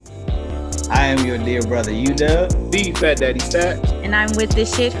I am your dear brother, UW. The Fat Daddy Stat. And I'm with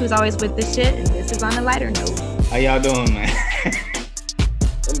this shit who's always with this shit. And this is on a lighter note. How y'all doing, man?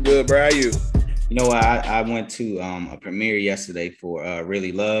 I'm good, bro. How you? You know what? I went to a premiere yesterday for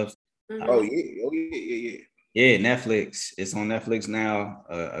Really Love. Mm-hmm. Oh, yeah. Yeah, Netflix. It's on Netflix now.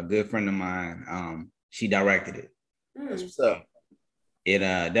 A good friend of mine, she directed it. That's what's up. It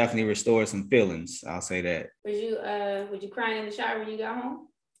definitely restored some feelings. I'll say that. Was you crying in the shower when you got home?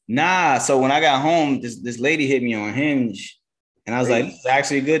 Nah. So when I got home, this lady hit me on Hinge, and I was like, "This is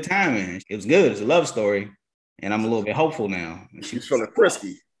actually a good timing." It was good. It's a love story, and I'm a little bit hopeful now. She's feeling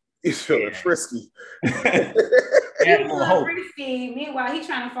frisky. He's feeling frisky. Yeah, he's feeling frisky. Meanwhile, he's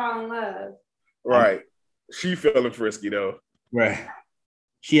trying to fall in love. Right. She feeling frisky though. Right.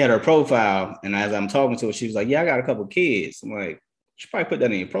 She had her profile, and as I'm talking to her, she was like, "Yeah, I got a couple kids." I'm like, "You should probably put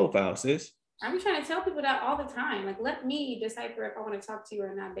that in your profile, sis." I'm trying to tell people that all the time. Like, let me decipher if I want to talk to you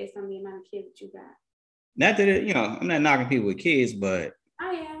or not based on the amount of kids that you got. Not that I'm not knocking people with kids, but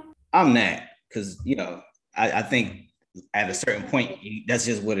I am. I'm not, because I think at a certain point that's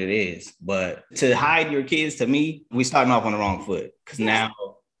just what it is. But to hide your kids, to me, we starting off on the wrong foot, because now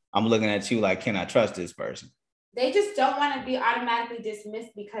I'm looking at you like, can I trust this person? They just don't want to be automatically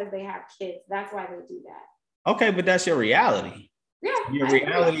dismissed because they have kids. That's why they do that. Okay, but that's your reality. Yeah. Your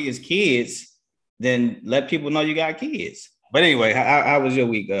reality is kids. Then let people know you got kids. But anyway, how was your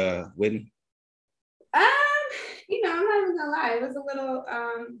week, Whitney? I'm not even gonna lie. It was a little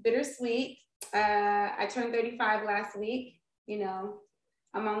bittersweet. I turned 35 last week. I'm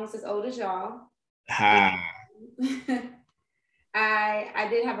almost as old as y'all. Hi. I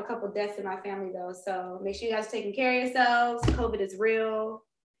did have a couple deaths in my family though, so make sure you guys are taking care of yourselves. COVID is real,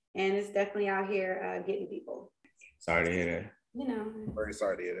 and it's definitely out here getting people. Sorry to hear that. Very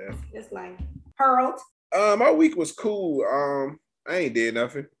sorry to hear that. It's like Harold. My week was cool. I ain't did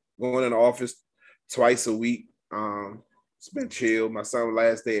nothing. Going in the office twice a week. It's been chill. My son's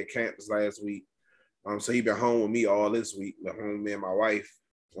last day at camp was last week. So he been home with me all this week. Been home with me and my wife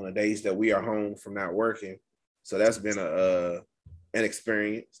on the days that we are home from not working. So that's been an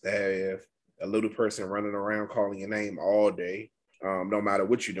experience to have a little person running around calling your name all day, no matter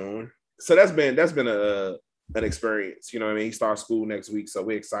what you're doing. So that's been an experience. You know what I mean? He starts school next week, so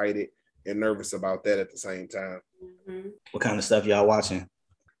we're excited and nervous about that at the same time. Mm-hmm. What kind of stuff y'all watching?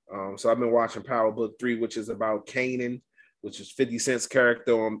 So I've been watching Power Book 3, which is about Kanan, which is 50 Cent's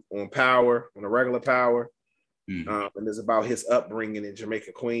character on Power, on a regular Power. Mm-hmm. And it's about his upbringing in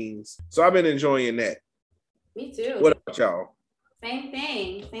Jamaica, Queens. So I've been enjoying that. Me too. What about y'all? Same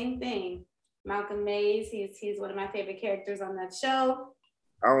thing. Malcolm Mays, he's one of my favorite characters on that show.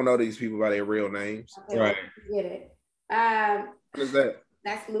 I don't know these people by their real names. Okay, right. Get it. What is that?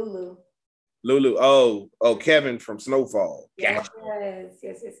 That's Lulu. Lulu. Oh, Kevin from Snowfall. Yes.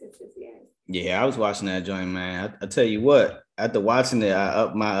 Yeah, I was watching that joint, man. I tell you what, after watching it, I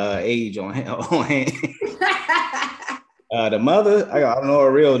upped my age on him. The mother, I don't know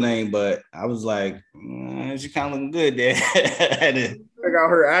her real name, but I was like, she kind of looking good there. I got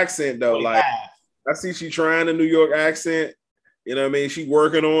her accent though. Like, I see she trying the New York accent. You know what I mean? She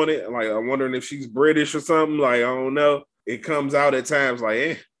working on it. Like, I'm wondering if she's British or something. Like, I don't know. It comes out at times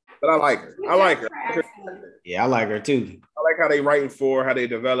like, but I like her. Yeah, I like her too. I like how they writing for her, how they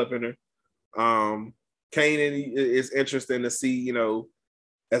developing her. Kanan is interesting to see,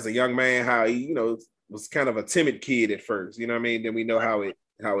 as a young man, how he, was kind of a timid kid at first. You know what I mean? Then we know how it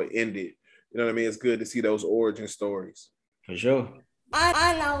ended. You know what I mean? It's good to see those origin stories. For sure. On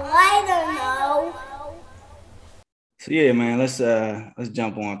a lighter note. So yeah, man, let's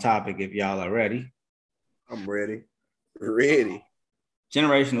jump on topic if y'all are ready. I'm ready. Ready.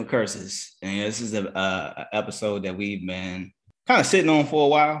 Generational curses. And this is a episode that we've been kind of sitting on for a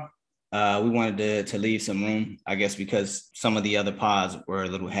while. We wanted to leave some room, I guess, because some of the other pods were a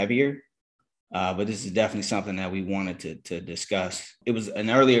little heavier. But this is definitely something that we wanted to discuss. It was an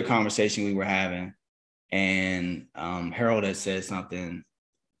earlier conversation we were having, and Harold had said something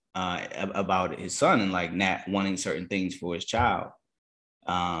about his son and like not wanting certain things for his child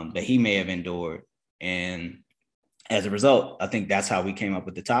that he may have endured. And as a result, I think that's how we came up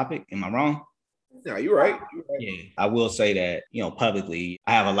with the topic. Am I wrong? No, you're right. Yeah, I will say that, publicly,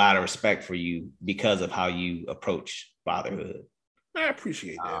 I have a lot of respect for you because of how you approach fatherhood. I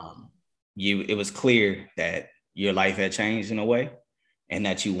appreciate that. It was clear that your life had changed in a way and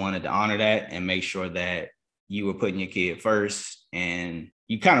that you wanted to honor that and make sure that you were putting your kid first, and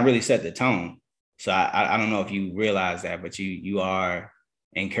you kind of really set the tone. So I don't know if you realize that, but you are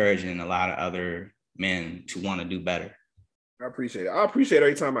encouraging a lot of other men to want to do better. I appreciate it. I appreciate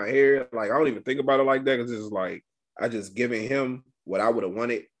every time I hear it. Like, I don't even think about it like that, because it's like I just giving him what I would have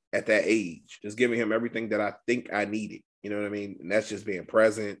wanted at that age, just giving him everything that I think I needed. You know what I mean? And that's just being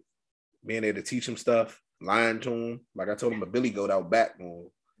present, being able to teach him stuff, lying to him. Like I told him a billy goat out back on.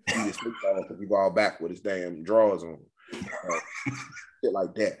 He just because he go out back with his damn drawers on. Shit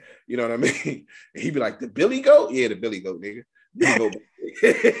like that. You know what I mean? And he'd be like, the billy goat? Yeah, the billy goat, nigga. Billy goat.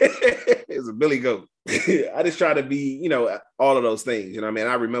 It's a billy goat. I just try to be, you know, all of those things. You know what I mean?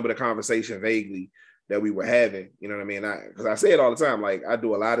 I remember the conversation vaguely that we were having. You know what I mean? Because I say it all the time. Like, I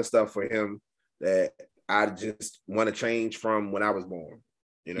do a lot of stuff for him that I just want to change from when I was born.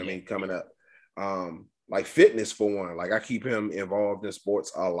 You know what I mean? Coming up. Like fitness for one. Like, I keep him involved in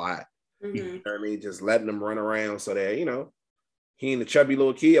sports a lot. Mm-hmm. You know what I mean? Just letting him run around so that, you know, he ain't a chubby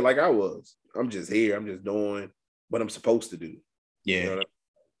little kid like I was. I'm just here. I'm just doing what I'm supposed to do. Yeah. You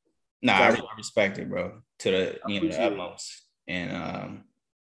know what I respect it, bro, to the the utmost. And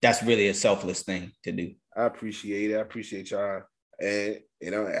that's really a selfless thing to do. I appreciate it. I appreciate y'all. And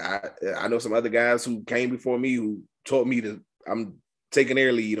you know, I know some other guys who came before me who taught me I'm taking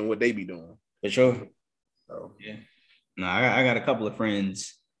their lead on what they be doing. For sure. So yeah. No, I got a couple of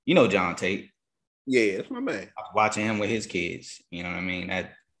friends. You know John Tate. Yeah, that's my man. I was watching him with his kids. You know what I mean?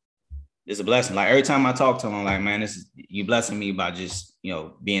 That is a blessing. Like every time I talk to him, I'm like, man, you blessing me by just,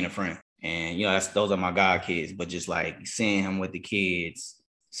 being a friend. And, those are my God kids. But just like seeing him with the kids,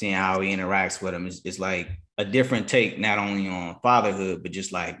 seeing how he interacts with them, it's like a different take, not only on fatherhood, but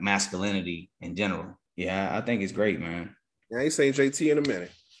just like masculinity in general. Yeah, I think it's great, man. Yeah, I ain't seen JT in a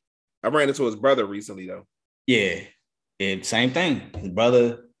minute. I ran into his brother recently, though. Yeah, same thing. His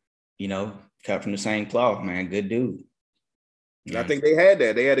brother, cut from the same cloth, man. Good dude. And I think they had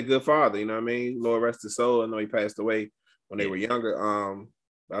that. They had a good father, you know what I mean? Lord rest his soul. I know he passed away when they were younger.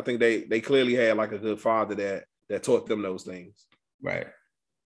 I think they clearly had like a good father that taught them those things. Right.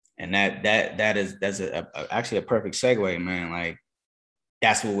 And that's actually a perfect segue, man. Like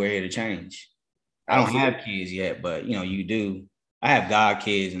that's what we're here to change. I don't have kids yet, but you do. I have God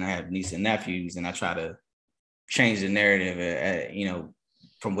kids and I have nieces and nephews, and I try to change the narrative,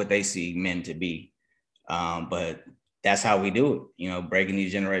 from what they see men to be. But that's how we do it, breaking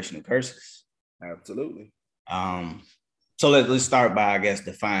these generational curses. Absolutely. So let's start by, I guess,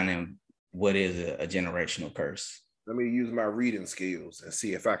 defining what is a generational curse. Let me use my reading skills and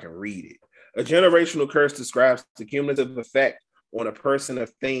see if I can read it. A generational curse describes the cumulative effect on a person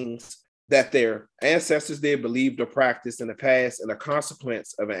of things that their ancestors did, believed, or practiced in the past, and a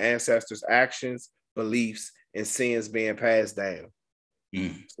consequence of an ancestor's actions, beliefs, and sins being passed down.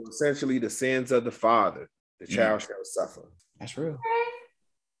 So essentially, the sins of the father, the child shall suffer. That's real. Okay.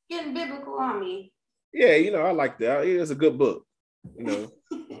 Getting biblical on me. Yeah, I like that. It's a good book.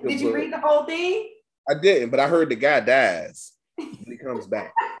 Did you read the whole thing? I didn't, but I heard the guy dies when he comes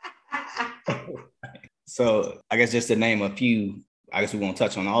back. So I guess just to name a few, I guess we won't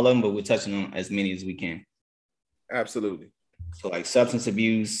touch on all of them, but we're touching on as many as we can. Absolutely. So like substance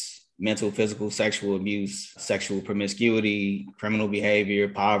abuse, mental, physical, sexual abuse, sexual promiscuity, criminal behavior,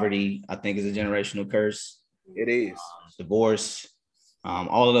 poverty, I think is a generational curse. It is. Divorce.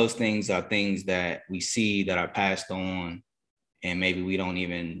 All of those things are things that we see that are passed on and maybe we don't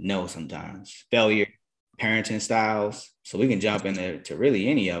even know sometimes. Failure, parenting styles. So we can jump into really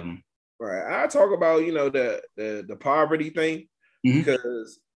any of them. Right. I talk about, the poverty thing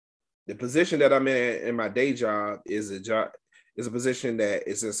because the position that I'm in my day job is a position that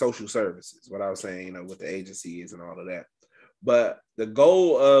is in social services, what I was saying, what the agency is and all of that. But the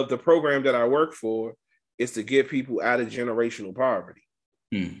goal of the program that I work for is to get people out of generational poverty.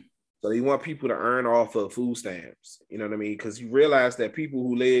 So you want people to earn off of food stamps, you know what I mean? Because you realize that people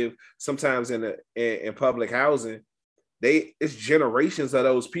who live sometimes in public housing, it's generations of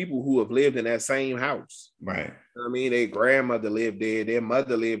those people who have lived in that same house. Right. You know what I mean? Their grandmother lived there, their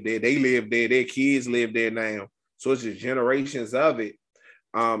mother lived there, they lived there, their kids live there now. So it's just generations of it.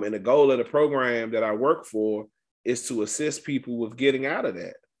 And the goal of the program that I work for is to assist people with getting out of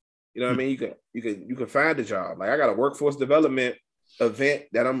that. You know what I mean? You can find a job. Like I got a workforce development event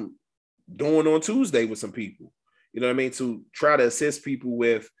that I'm doing on Tuesday with some people, you know what I mean, to try to assist people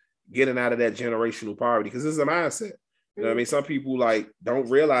with getting out of that generational poverty, because this is a mindset. You know what I mean? Some people like don't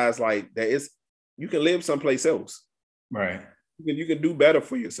realize like that you can live someplace else. Right. You can do better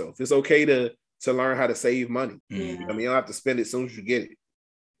for yourself. It's okay to learn how to save money. Yeah. You know what I mean? You don't have to spend it as soon as you get it.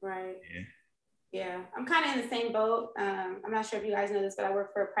 Right. Yeah. I'm kind of in the same boat. I'm not sure if you guys know this, but I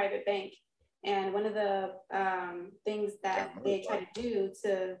work for a private bank. And one of the things that they try to do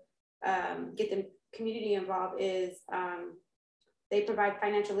to get the community involved is they provide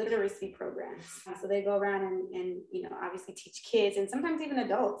financial literacy programs. So they go around and obviously teach kids and sometimes even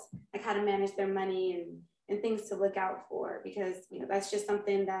adults like how to manage their money and things to look out for, because, that's just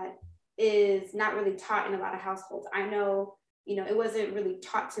something that is not really taught in a lot of households. I know, it wasn't really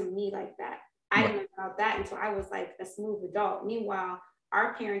taught to me like that. I didn't know about that until I was like a smooth adult. Meanwhile,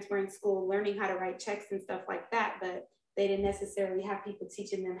 our parents were in school learning how to write checks and stuff like that, but they didn't necessarily have people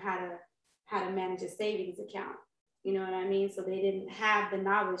teaching them how to manage a savings account. You know what I mean? So they didn't have the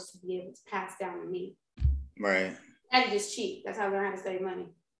knowledge to be able to pass down to me. Right. I had to just cheat. That's how I learned how to save money.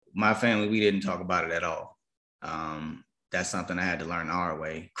 My family, we didn't talk about it at all. That's something I had to learn our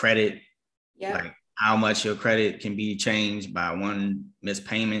way. Credit, like how much your credit can be changed by one missed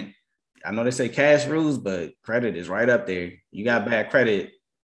payment. I know they say cash rules, but credit is right up there. You got bad credit,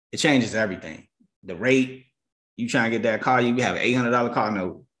 it changes everything. The rate, you try and get that car, you have an $800 car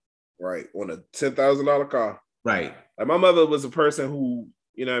note. Right, on a $10,000 car. Right. Like my mother was a person who,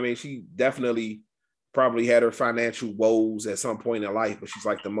 she definitely probably had her financial woes at some point in life, but she's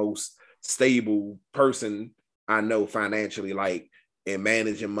like the most stable person I know financially, like in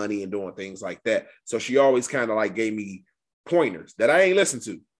managing money and doing things like that. So she always kind of like gave me pointers that I ain't listened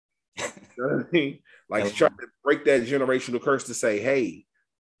to. You know what I mean? Like she's trying to break that generational curse to say, hey,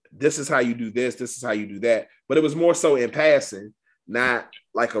 this is how you do this, this is how you do that. But it was more so in passing, not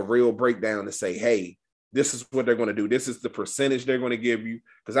like a real breakdown to say, hey, this is what they're going to do. This is the percentage they're going to give you.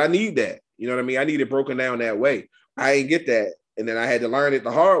 Because I need that. You know what I mean? I need it broken down that way. I ain't get that. And then I had to learn it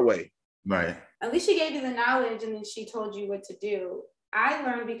the hard way. Right. At least she gave you the knowledge and then she told you what to do. I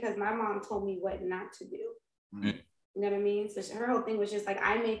learned because my mom told me what not to do. Mm-hmm. You know what I mean? So her whole thing was just like,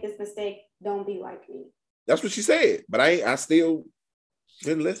 I made this mistake. Don't be like me. That's what she said. But I still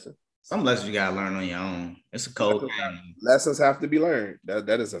didn't listen. Some lessons you got to learn on your own. It's a cold game. Lessons have to be learned.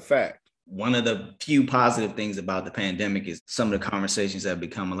 That is a fact. One of the few positive things about the pandemic is some of the conversations have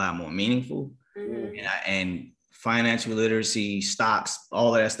become a lot more meaningful. Mm-hmm. And financial literacy, stocks,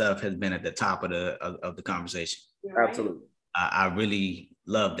 all of that stuff has been at the top of the conversation. Right. Absolutely. I really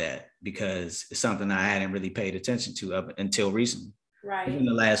love that because it's something I hadn't really paid attention to up until recently. Right. In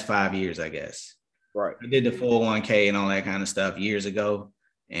the last 5 years, I guess. Right. I did the 401k and all that kind of stuff years ago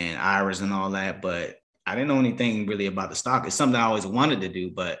and IRAs and all that, but I didn't know anything really about the stock. It's something I always wanted to do,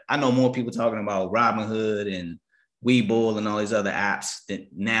 but I know more people talking about Robinhood and Webull and all these other apps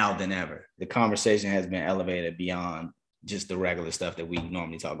now than ever. The conversation has been elevated beyond just the regular stuff that we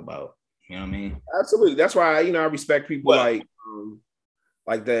normally talk about. You know what I mean? Absolutely. That's why, I respect people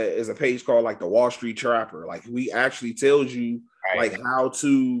like there is a page called like the Wall Street Trapper. Like we actually tells you like how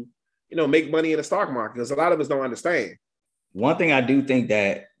to, make money in the stock market because a lot of us don't understand. One thing I do think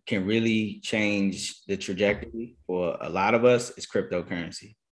that can really change the trajectory for a lot of us is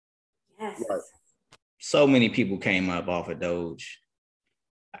cryptocurrency. Yes. Right. So many people came up off of Doge.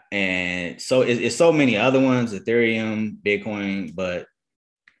 And so it's so many other ones, Ethereum, Bitcoin. But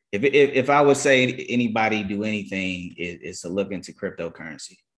if I would say anybody do anything, it's to look into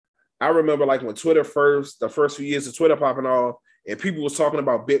cryptocurrency. I remember like when Twitter the first few years of Twitter popping off and people was talking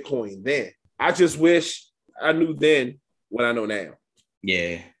about Bitcoin then. I just wish I knew then what I know now.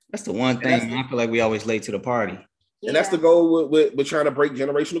 Yeah, that's the one thing. I feel like we always late to the party. And that's the goal with trying to break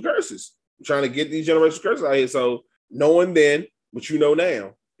generational curses. We're trying to get these generational curses out here. So knowing then what you know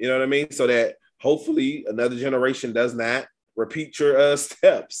now, you know what I mean? So that hopefully another generation does not repeat your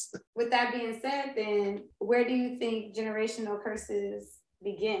steps. With that being said, then where do you think generational curses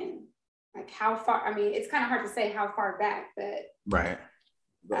begin? Like how far? I mean, it's kind of hard to say how far back, but right.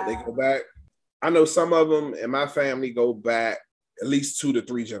 But they go back. I know some of them in my family go back at least 2 to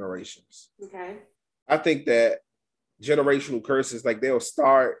 3 generations. Okay. I think that generational curses, like they'll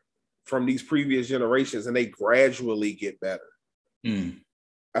start from these previous generations and they gradually get better. Mm.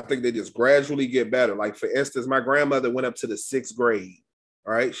 I think they just gradually get better. Like for instance, my grandmother went up to the 6th grade.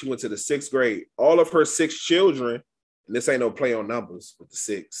 All right. She went to the 6th grade. All of her 6 children, and this ain't no play on numbers with the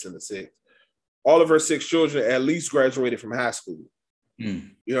 6 and the 6. All of her 6 children at least graduated from high school.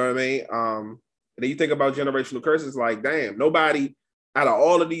 Mm. You know what I mean? And then you think about generational curses, like, damn, nobody out of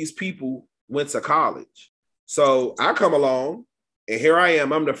all of these people went to college. So I come along and here I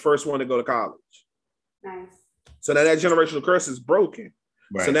am. I'm the first one to go to college. Nice. So now that generational curse is broken.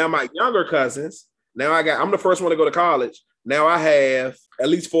 Right. So now my younger cousins, I'm the first one to go to college. Now I have at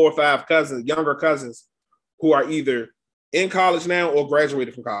least 4 or 5 cousins, younger cousins, who are either in college now or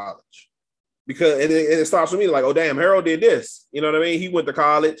graduated from college. Because it starts with me like, oh, damn, Harold did this. You know what I mean? He went to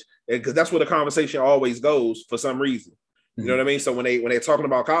college because that's where the conversation always goes for some reason. Mm-hmm. You know what I mean? So when they're talking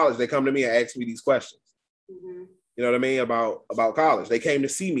about college, they come to me and ask me these questions. Mm-hmm. You know what I mean? About college. They came to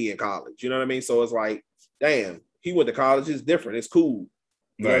see me in college. You know what I mean? So it's like, damn, he went to college. It's different. It's cool.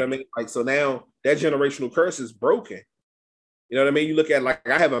 You know what I mean? Like, so now that generational curse is broken. You know what I mean? You look at like,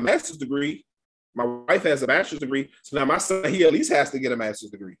 I have a master's degree, My wife has a bachelor's degree, so now my son, he at least has to get a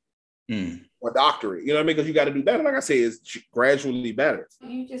master's degree or doctorate. You know what I mean? Because you got to do better. Like I say, it's gradually better.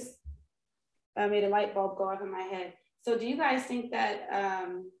 You just made a light bulb go off in my head. So do you guys think that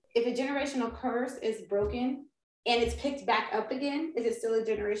if a generational curse is broken and it's picked back up again, is it still a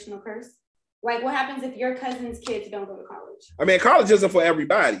generational curse? Like, what happens if your cousin's kids don't go to college? I mean, college isn't for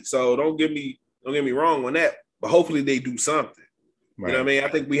everybody, so don't get me wrong on that. But hopefully they do something. Right. You know what I mean? I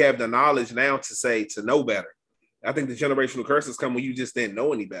think we have the knowledge now to know better. I think the generational curses come when you just didn't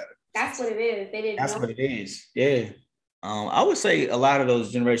know any better. That's what it is. They didn't. That's what it is. Yeah. I would say a lot of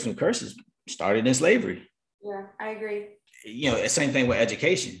those generational curses started in slavery. Yeah, I agree. You know, same thing with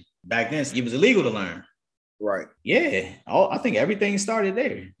education. Back then, it was illegal to learn. Right. Yeah. I think everything started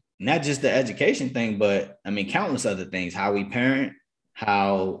there. Not just the education thing, but I mean, countless other things. How we parent,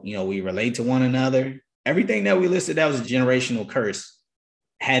 how, you know, we relate to one another. Everything that we listed that was a generational curse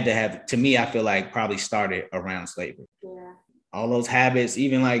had to have, to me, I feel like probably started around slavery. Yeah. All those habits,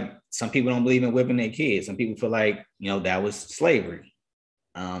 even like some people don't believe in whipping their kids. Some people feel like, you know, that was slavery.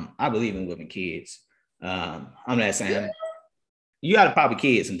 I believe in whipping kids. I'm not saying you got to pop a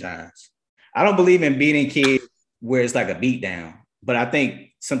kid sometimes. I don't believe in beating kids where it's like a beat down, but I think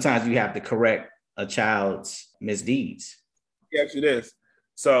sometimes you have to correct a child's misdeeds. Yeah, actually this.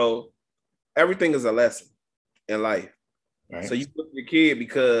 So everything is a lesson in life. Right. So you whip your kid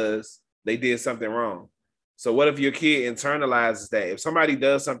because they did something wrong. So what if your kid internalizes that? If somebody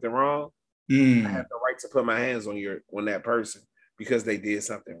does something wrong, I have the right to put my hands on that person because they did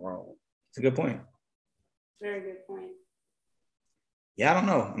something wrong. It's a good point. Very good point. Yeah, I don't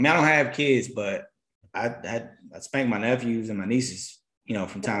know. I mean, I don't have kids, but I spank my nephews and my nieces, you know,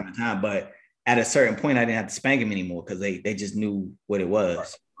 from time to time. But at a certain point, I didn't have to spank them anymore because they just knew what it was.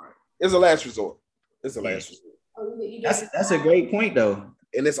 Right. It's a last resort. It's a last resort. That's a great point, though.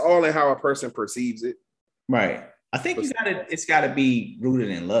 And it's all in how a person perceives it. Right. I think it's got to be rooted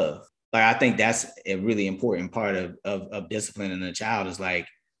in love. Like, I think that's a really important part of disciplining a child is like,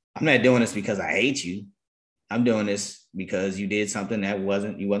 I'm not doing this because I hate you. I'm doing this because you did something that you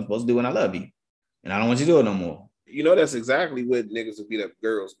wasn't supposed to do, and I love you. And I don't want you to do it no more. You know, that's exactly what niggas would beat up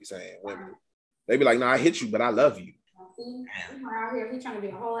girls be saying. Women. They be like, no, I hit you, but I love you. See, out here, he's trying to be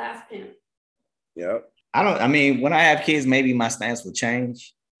a whole ass pimp. Yep. I mean, when I have kids, maybe my stance will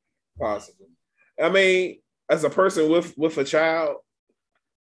change. Possibly. I mean, as a person with a child,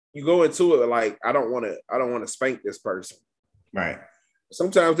 you go into it like, I don't want to spank this person. Right.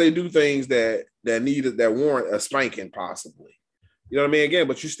 Sometimes they do things that warrant a spanking, possibly. You know what I mean? Again,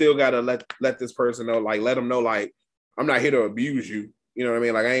 but you still gotta let this person know, like, let them know, like, I'm not here to abuse you. You know what I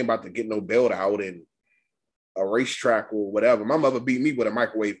mean? Like, I ain't about to get no belt out in a racetrack or whatever. My mother beat me with a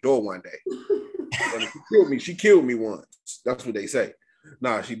microwave door one day. And she killed me once. That's what they say.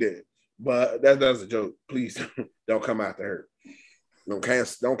 Nah, she didn't. But that's a joke. Please don't come after her.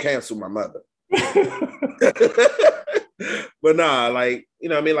 Don't cancel my mother. But nah, like, you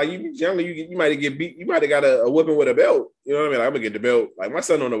know what I mean? Like, you younger, you might get beat. You might have got a whipping with a belt. You know what I mean? Like, I'm gonna get the belt. Like, my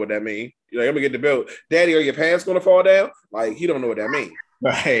son don't know what that means. You're like, I'm gonna get the belt. Daddy, are your pants gonna fall down? Like, he don't know what that means.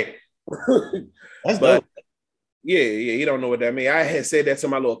 Right. That's dope. But yeah, he don't know what that means. I had said that to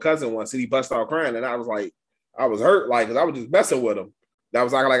my little cousin once, and he bust out crying, and I was like, I was hurt, like, because I was just messing with him. That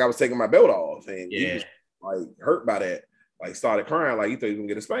was like I was taking my belt off, and he was like hurt by that. Like, started crying, like he thought he was gonna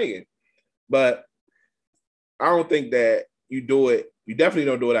get a spanking. But I don't think that you do it. You definitely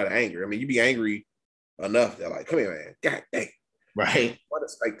don't do it out of anger. I mean, you be angry enough that, like, come here, man. God dang. Right. I want to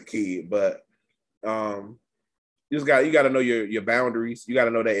spank the kid, but you got to know your boundaries. You got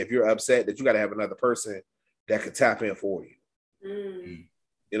to know that if you're upset, that you got to have another person that could tap in for you.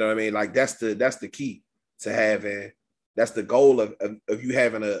 You know what I mean? Like, that's the key to having. That's the goal of you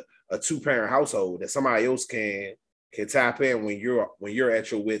having a 2-parent household, that somebody else can tap in when you're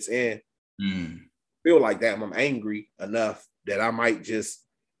at your wit's end. Feel like that I'm angry enough that I might just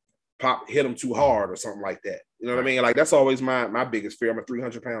hit them too hard or something like that. You know what I mean? Like, that's always my biggest fear. I'm a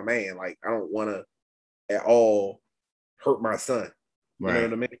 300-pound man. Like, I don't want to at all hurt my son. You know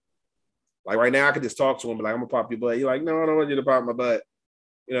what I mean? Like, right now I could just talk to him, but like, I'm gonna pop your butt. You're like, no, I don't want you to pop my butt.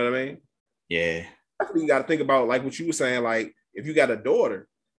 You know what I mean? Yeah. That's what you got to think about. Like what you were saying, like, if you got a daughter,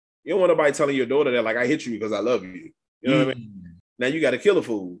 you don't want nobody telling your daughter that, like, I hit you because I love you. You know what I mean? Now you got to kill a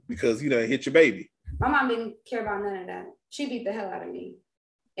fool because you done hit your baby. My mom didn't care about none of that. She beat the hell out of me.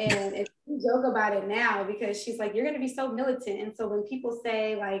 And if we joke about it now, because she's like, you're going to be so militant. And so when people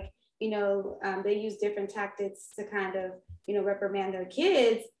say, like, you know, they use different tactics to kind of, you know, reprimand their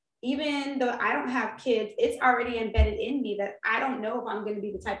kids, even though I don't have kids, it's already embedded in me that I don't know if I'm going to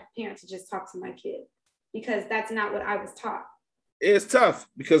be the type of parent to just talk to my kid, because that's not what I was taught. It's tough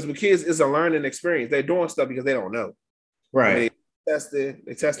because the kids is a learning experience. They're doing stuff because they don't know. Right. I mean,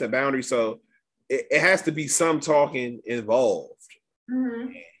 they test the boundaries. So it has to be some talking involved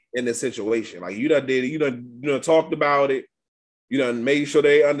in the situation. Like you done talked about it. You done made sure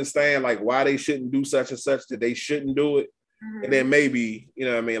they understand like why they shouldn't do such and such, that they shouldn't do it. And then maybe, you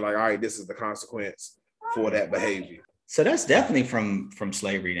know what I mean? Like, all right, this is the consequence for that behavior. So that's definitely from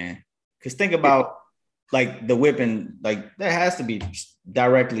slavery then. Because think about like the whipping, like that has to be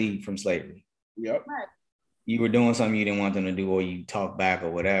directly from slavery. Yep. You were doing something you didn't want them to do, or you talk back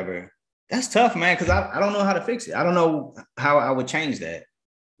or whatever. That's tough, man, because I don't know how to fix it. I don't know how I would change that.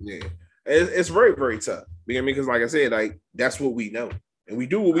 Yeah. It's very, very tough. You know what I mean? Because like I said, like that's what we know. And we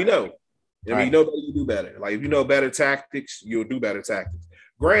do what we know. I mean, you know better, you do better. Like if you know better tactics, you'll do better tactics.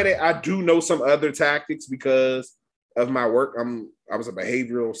 Granted, I do know some other tactics because of my work. I was a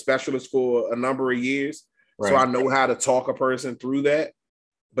behavioral specialist for a number of years. Right. So I know how to talk a person through that,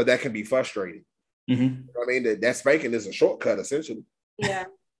 but that can be frustrating. You know what I mean? That spanking is a shortcut, essentially. Yeah.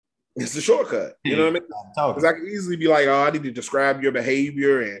 It's a shortcut. You know what I mean? Because I can easily be like, oh, I need to describe your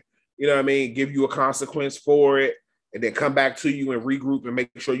behavior and, you know what I mean, give you a consequence for it, and then come back to you and regroup and make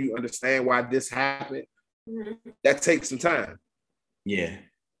sure you understand why this happened. That takes some time. Yeah.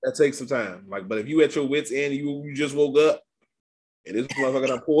 That takes some time. Like, but if you at your wits' end, you just woke up and this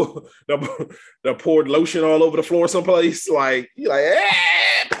motherfucker done poured lotion all over the floor someplace, like, you're like,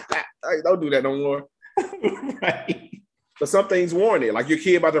 don't do that no more. Right. But some things warn it. Like your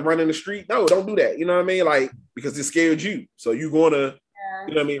kid about to run in the street. No, don't do that. You know what I mean? Like, because it scared you. So you're going to,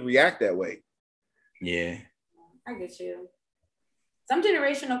 you know what I mean, react that way. Yeah. I get you. Some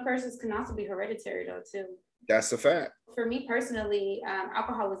generational curses can also be hereditary though, too. That's a fact. For me personally,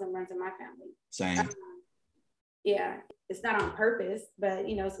 alcoholism runs in my family. Same. Yeah. It's not on purpose, but,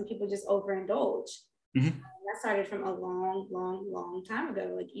 you know, some people just overindulge. That started from a long, long, long time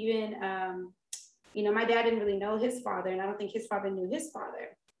ago. Like even, you know, my dad didn't really know his father, and I don't think his father knew his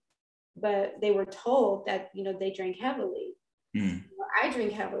father. But they were told that, you know, they drank heavily. You know, I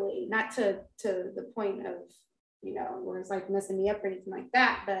drink heavily, not to the point of, you know, where it's like messing me up or anything like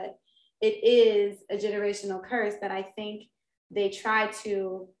that. But it is a generational curse that I think they try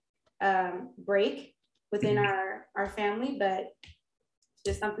to break within our family, but it's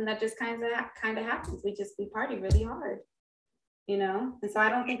just something that just kind of happens. We party really hard, you know? And so I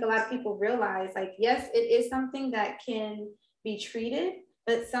don't think a lot of people realize, like, yes, it is something that can be treated,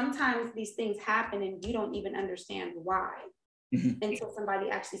 but sometimes these things happen and you don't even understand why until somebody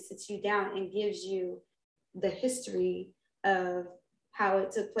actually sits you down and gives you the history of how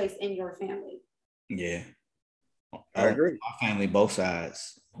it took place in your family. Yeah. I agree. My family, both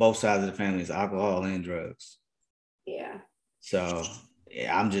sides of the family is alcohol and drugs. Yeah. So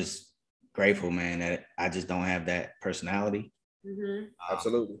yeah, I'm just grateful, man, that I just don't have that personality.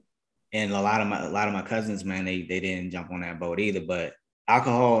 Absolutely. And a lot of my cousins, man, they didn't jump on that boat either. But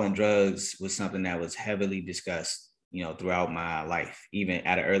alcohol and drugs was something that was heavily discussed, you know, throughout my life, even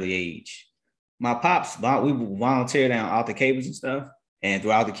at an early age. My pops, we volunteered down off the cables and stuff, and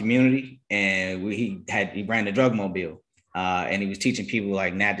throughout the community, and he ran the drug mobile, and he was teaching people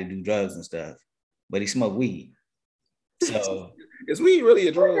like not to do drugs and stuff, but he smoked weed. So is weed really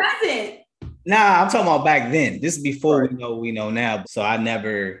a drug? Nah, I'm talking about back then. This is before we know now. So I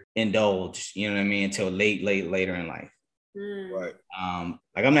never indulged, you know what I mean, until later in life. Right.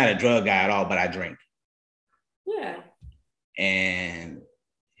 Like I'm not a drug guy at all, but I drink. Yeah. And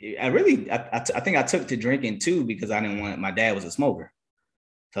I think I took to drinking too because I didn't want my dad was a smoker.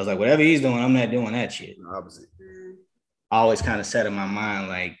 So I was like, whatever he's doing, I'm not doing that shit. Opposite. I always kind of set in my mind,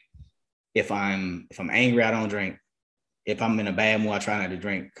 like, if I'm angry, I don't drink. If I'm in a bad mood, I try not to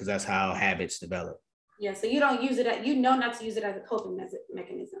drink because that's how habits develop. Yeah, so you don't use it, you know not to use it as a coping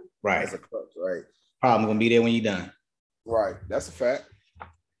mechanism. Right. As a crutch, right. Problem gonna be there when you're done. Right. That's a fact.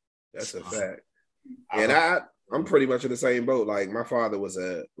 That's a fact. And I'm pretty much in the same boat. Like my father was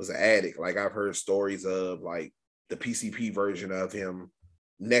an addict. Like I've heard stories of like the PCP version of him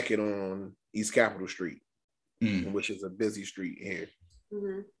naked on East Capitol Street, which is a busy street here.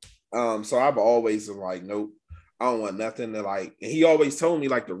 So I've always been like, nope, I don't want nothing to like. And he always told me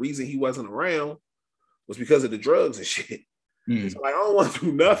like the reason he wasn't around was because of the drugs and shit. So like I don't want to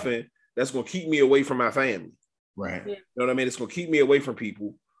do nothing that's gonna keep me away from my family. Right. Yeah. You know what I mean? It's gonna keep me away from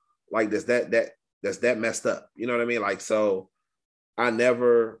people like that's that messed up. You know what I mean? Like, so I've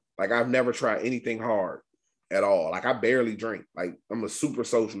never tried anything hard at all. Like I barely drink. Like I'm a super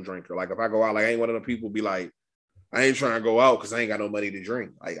social drinker. Like if I go out, like I ain't one of the people be like, I ain't trying to go out because I ain't got no money to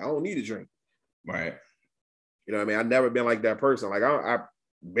drink. Like I don't need to drink. Right. You know what I mean? I've never been like that person. Like I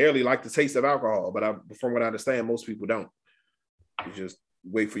barely like the taste of alcohol, but from what I understand, most people don't. You just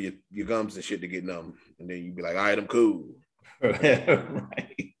wait for your gums and shit to get numb, and then you be like, all right, I'm cool. Right.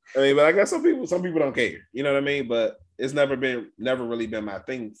 I mean, but I guess some people don't care. You know what I mean? But it's never really been my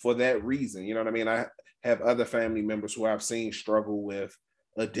thing for that reason. You know what I mean? I have other family members who I've seen struggle with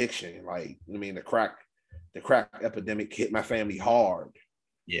addiction. Like, I mean, the crack epidemic hit my family hard.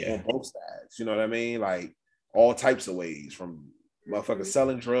 Yeah. On both sides. You know what I mean? Like all types of ways, from motherfuckers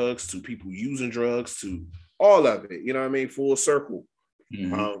selling drugs to people using drugs to all of it. You know what I mean? Full circle.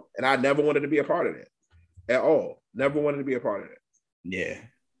 Mm-hmm. And I never wanted to be a part of that at all. Never wanted to be a part of that. Yeah.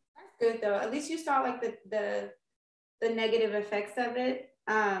 That's good though. At least you saw like the negative effects of it.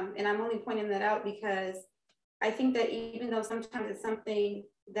 And I'm only pointing that out because I think that even though sometimes it's something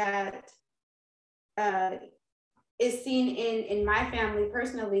that is seen in my family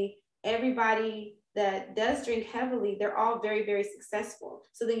personally, everybody that does drink heavily, they're all very, very successful.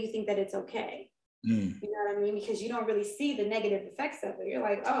 So then you think that it's okay. You know what I mean? Because you don't really see the negative effects of it. You're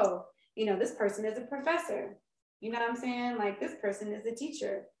like, oh, you know, this person is a professor. You know what I'm saying? Like this person is a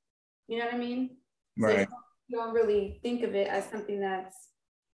teacher. You know what I mean? Right. So you don't really think of it as something that's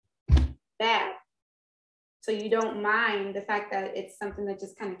bad. So you don't mind the fact that it's something that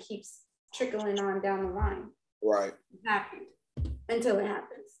just kind of keeps trickling on down the line. Right. It happened until it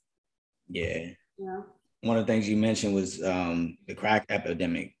happens. Yeah. You know? One of the things you mentioned was the crack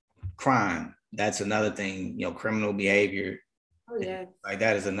epidemic, crime. That's another thing, you know, criminal behavior. Oh yeah. Like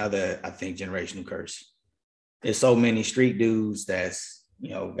that is another, I think, generational curse. There's so many street dudes that's,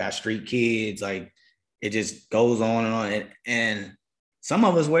 you know, got street kids. Like it just goes on and on. And some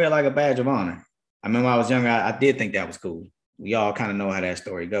of us wear it like a badge of honor. I remember I was younger, I did think that was cool. We all kind of know how that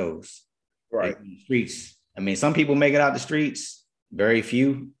story goes. Right. Like, streets. I mean, some people make it out the streets, very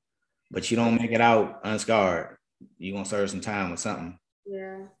few, but you don't make it out unscarred. You're going to serve some time or something.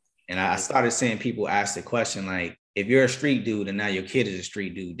 Yeah. And I started seeing people ask the question, like, if you're a street dude and now your kid is a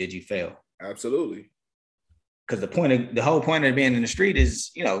street dude, did you fail? Absolutely. Because the whole point of being in the street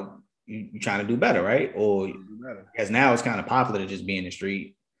is, you know, you're trying to do better, right? Or because now it's kind of popular to just be in the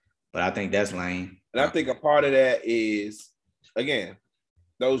street, but I think that's lame. And I think a part of that is, again,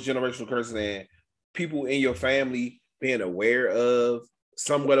 those generational curses and people in your family being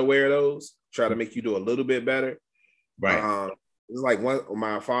somewhat aware of those, try to make you do a little bit better. Right. It was like on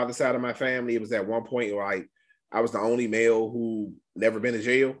my father's side of my family, it was at one point where like I was the only male who never been to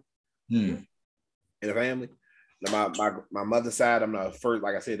jail in the family. Now my mother's side, I'm the first,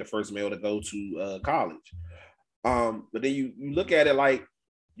 like I said, the first male to go to college. But then you look at it like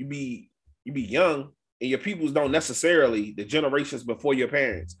you be young, and your peoples don't necessarily, the generations before your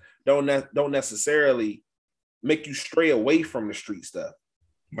parents don't necessarily make you stray away from the street stuff.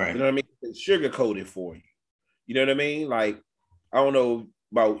 Right. You know what I mean? It's sugarcoated for you. You know what I mean? Like, I don't know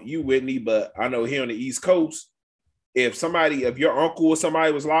about you, Whitney, but I know here on the East Coast, if your uncle or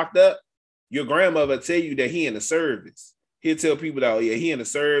somebody was locked up, your grandmother tell you that he in the service. He'll tell people that, oh yeah, he in the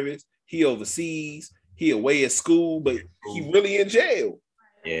service, he overseas, he away at school, but he really in jail.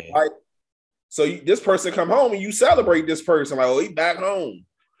 Yeah. Like, so this person come home and you celebrate this person, like, oh, he back home.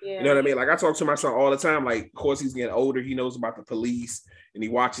 Yeah. You know what I mean? Like I talk to my son all the time. Like, of course, he's getting older. He knows about the police and he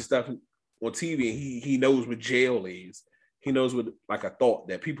watches stuff on TV, and he knows what jail is. He knows what, like, a thought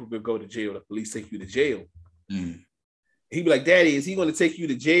that people could go to jail, the police take you to jail. He'd be like, Daddy, is he going to take you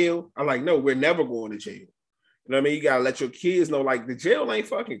to jail? I'm like, no, we're never going to jail. You know what I mean? You got to let your kids know, like, the jail ain't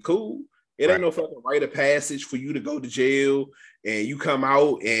fucking cool. It ain't no fucking rite of passage for you to go to jail and you come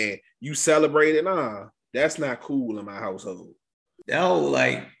out and you celebrate it. Nah, that's not cool in my household. The whole,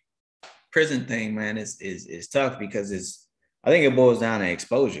 like, prison thing, man, is tough because I think it boils down to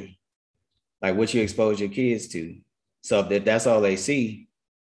exposure. Like what you expose your kids to. So if that's all they see,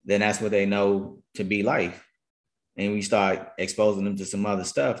 then that's what they know to be life. And we start exposing them to some other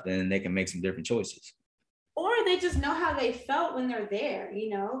stuff, then they can make some different choices. Or they just know how they felt when they're there, you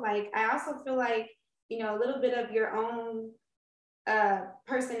know? Like, I also feel like, you know, a little bit of your own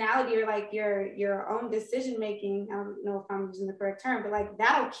personality or like your own decision-making, I don't know if I'm using the correct term, but like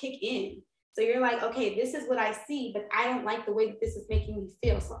that'll kick in. So you're like, okay, this is what I see, but I don't like the way that this is making me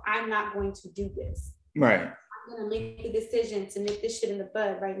feel. So I'm not going to do this. Right. I'm going to make the decision to nip this shit in the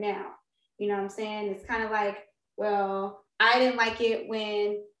bud right now. You know what I'm saying? It's kind of like, well, I didn't like it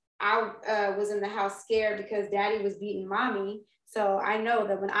when I was in the house scared because daddy was beating mommy. So I know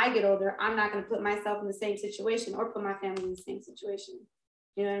that when I get older, I'm not going to put myself in the same situation or put my family in the same situation.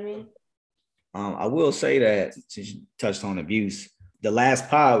 You know what I mean? I will say that, since you touched on abuse, the last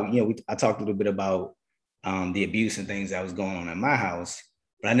pod, you know, I talked a little bit about the abuse and things that was going on in my house,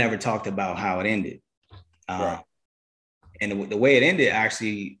 but I never talked about how it ended. Right. And the way it ended,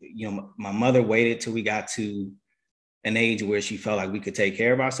 actually, you know, my mother waited till we got to an age where she felt like we could take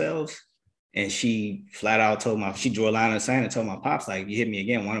care of ourselves. And she flat out she drew a line in the sand and told my pops, like, you hit me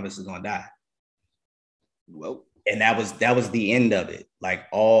again, one of us is gonna die. Well, and that was the end of it. Like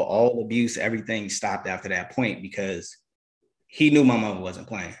all abuse, everything stopped after that point because he knew my mother wasn't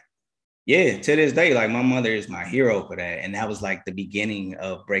playing. Yeah, to this day, like my mother is my hero for that. And that was like the beginning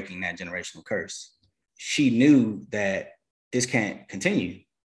of breaking that generational curse. She knew that this can't continue.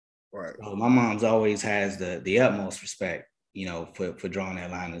 Right. So my mom's always has the utmost respect, for drawing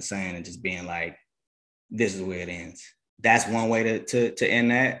that line in the sand and just being like, this is where it ends. That's one way to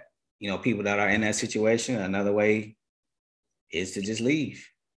end that. People that are in that situation. Another way is to just leave.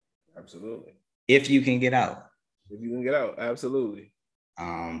 Absolutely. If you can get out. If you can get out, absolutely.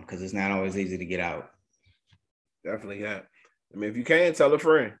 Because it's not always easy to get out. Definitely not. I mean, if you can, tell a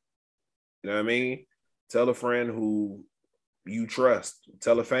friend. You know what I mean? Tell a friend who you trust.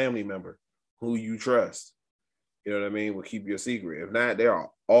 Tell a family member who you trust. You know what I mean? Will keep your secret. If not, there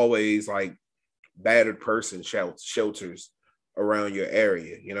are always like battered person shelters around your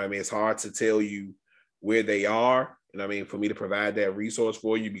area. You know what I mean? It's hard to tell you where they are. You know what I mean? For me to provide that resource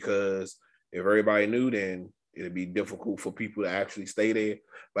for you, because if everybody knew, then it'd be difficult for people to actually stay there.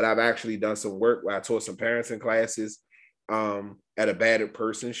 But I've actually done some work where I taught some parenting classes at a battered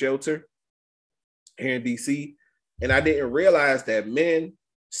person shelter here in DC. And I didn't realize that men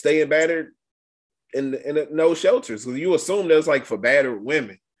stay in battered in no shelters. So you assume that's like for battered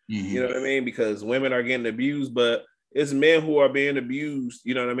women. Mm-hmm. You know what I mean? Because women are getting abused, but it's men who are being abused,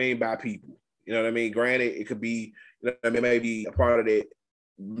 you know what I mean, by people. You know what I mean? Granted, it could be, maybe a part of it.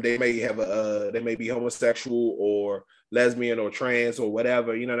 They may have they may be homosexual or lesbian or trans or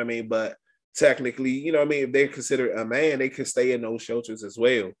whatever, you know what I mean? But technically, you know what I mean, if they're considered a man, they can stay in those shelters as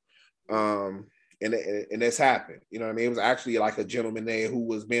well. And that's happened. You know what I mean? It was actually like a gentleman there who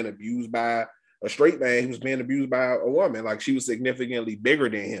was being abused by a straight man who was being abused by a woman. Like she was significantly bigger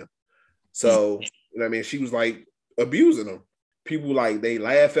than him. So, you know what I mean? She was like abusing him. People like, they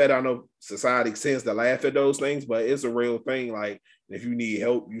laugh at, I know society tends to laugh at those things, but it's a real thing. Like, if you need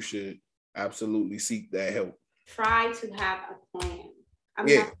help, you should absolutely seek that help. Try to have a plan. I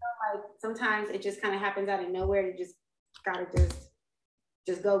mean, I feel like sometimes it just kind of happens out of nowhere. You just gotta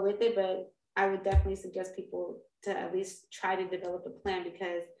just go with it. But I would definitely suggest people to at least try to develop a plan,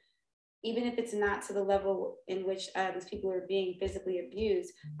 because even if it's not to the level in which these people are being physically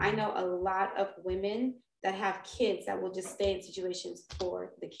abused, I know a lot of women that have kids that will just stay in situations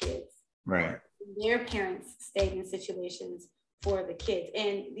for the kids. Right. Their parents stayed in situations for the kids.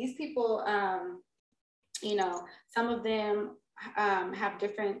 And these people, some of them have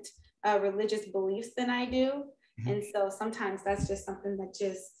different religious beliefs than I do. Mm-hmm. And so sometimes that's just something that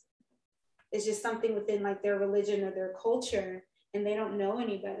it's just something within like their religion or their culture, and they don't know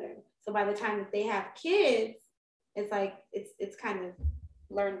any better. So by the time that they have kids, it's like, it's kind of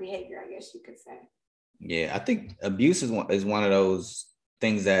learned behavior, I guess you could say. Yeah, I think abuse is one of those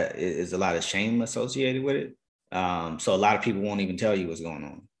things that is a lot of shame associated with it. So a lot of people won't even tell you what's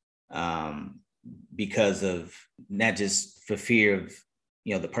going on because of not just for fear of,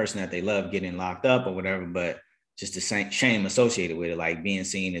 the person that they love getting locked up or whatever, but just the same shame associated with it, like being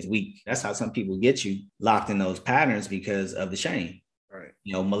seen as weak. That's how some people get you locked in those patterns, because of the shame. Right.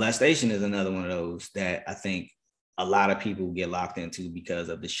 Molestation is another one of those that I think a lot of people get locked into because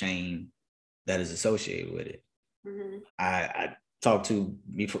of the shame that is associated with it. Mm-hmm. I talked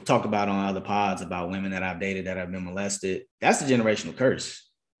about on other pods about women that I've dated that have been molested. That's the generational curse,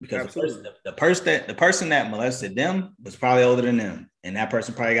 because the person that molested them was probably older than them, and that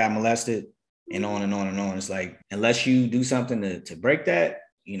person probably got molested, and on and on and on. It's like, unless you do something to break that,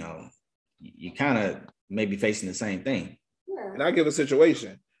 you kind of may be facing the same thing. Yeah. And I'll give a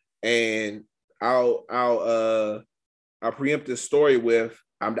situation, and I'll preempt this story with,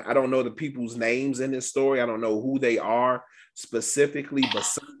 I don't know the people's names in this story. I don't know who they are specifically, but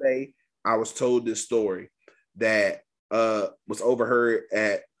Sunday I was told this story that was overheard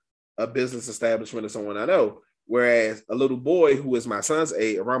at a business establishment of someone I know, whereas a little boy who is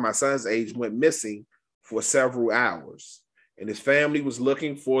around my son's age, went missing for several hours, and his family was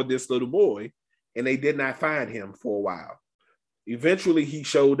looking for this little boy, and they did not find him for a while. Eventually, he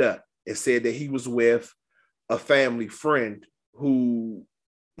showed up and said that he was with a family friend who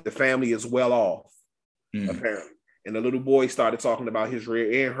the family is well off, apparently. And the little boy started talking about his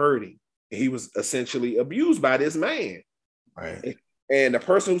rear end hurting. And he was essentially abused by this man. Right. And the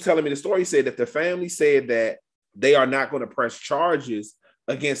person who's telling me the story said that the family said that they are not going to press charges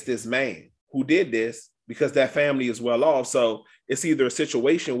against this man who did this, because that family is well off. So it's either a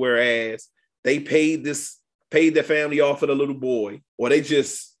situation whereas they paid the family off for the little boy, or they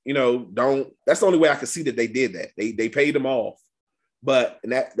just that's the only way I could see that they did that. They paid them off. But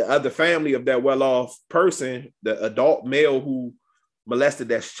that the other family of that well-off person, the adult male who molested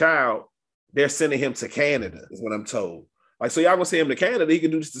that child, they're sending him to Canada, is what I'm told. Like, so y'all gonna send him to Canada, he can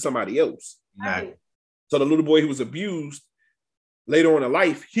do this to somebody else. Right. So the little boy who was abused later on in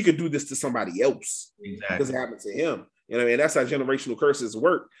life, he could do this to somebody else. Exactly. Because it happened to him. You know what I mean? That's how generational curses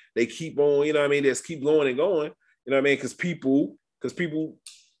work. They keep on, you know what I mean? They just keep going and going. You know what I mean? Because people,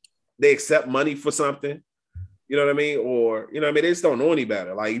 they accept money for something. You know what I mean? Or, you know what I mean? They just don't know any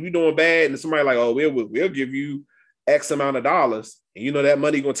better. Like, if you're doing bad and somebody like, oh, we'll give you X amount of dollars, and you know that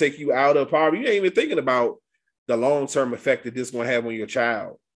money going to take you out of poverty. You ain't even thinking about the long-term effect that this going to have on your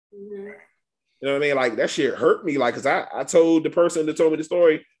child. Mm-hmm. You know what I mean? Like, that shit hurt me. Like, because I told the person that told me the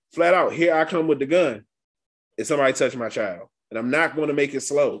story flat out, here I come with the gun if somebody touched my child. And I'm not going to make it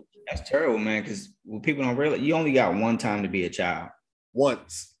slow. That's terrible, man, because what people don't realize, you only got one time to be a child.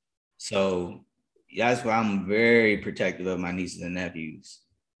 Once. So that's why I'm very protective of my nieces and nephews.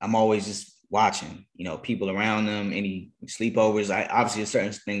 I'm always just watching, people around them, any sleepovers. Obviously, there's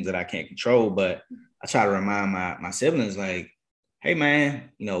certain things that I can't control, but I try to remind my siblings, like, hey, man,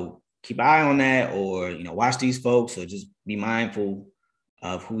 keep an eye on that, or, watch these folks, or just be mindful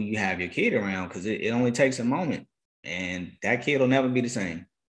of who you have your kid around, because it only takes a moment, and that kid will never be the same.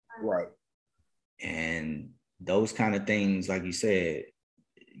 Right. And those kind of things, like you said,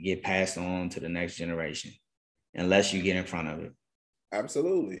 get passed on to the next generation unless you get in front of it.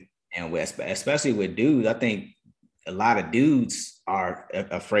 Absolutely. And especially with dudes, I think a lot of dudes are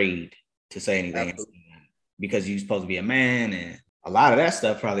afraid to say anything. Absolutely. Because you're supposed to be a man, and a lot of that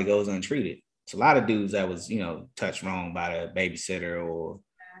stuff probably goes untreated. It's a lot of dudes that was, touched wrong by the babysitter or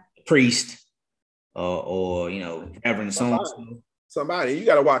the priest or Reverend so-and-so. Somebody, you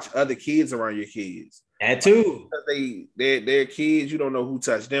got to watch other kids around your kids. That too. Because they're kids. You don't know who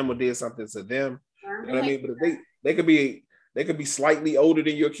touched them or did something to them. You know what I mean? But they could be slightly older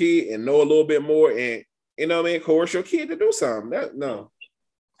than your kid and know a little bit more, and you know what I mean, coerce your kid to do something. No.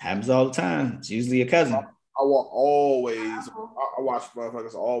 Happens all the time. It's usually a cousin. I watch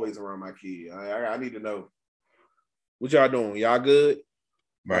motherfuckers always around my kid. I need to know what y'all doing. Y'all good?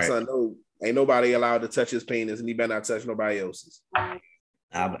 Right. My son knows ain't nobody allowed to touch his penis, and he better not touch nobody else's.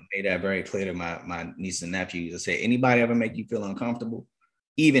 I made that very clear to my nieces and nephews. I said, anybody ever make you feel uncomfortable?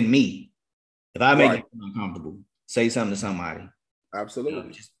 Even me. If I make you feel uncomfortable, say something to somebody.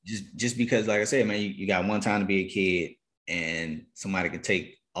 Absolutely. Just because, like I said, man, you got one time to be a kid, and somebody can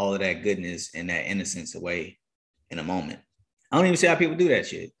take all of that goodness and that innocence away in a moment. I don't even see how people do that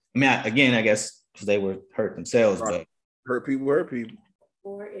shit. I mean, I guess because they were hurt themselves, but hurt people.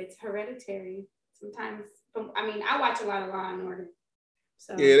 Or it's hereditary. Sometimes, I watch a lot of Law and Order.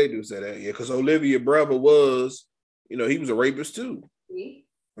 So. Yeah, they do say that. Yeah, because Olivia's brother was, he was a rapist too. See?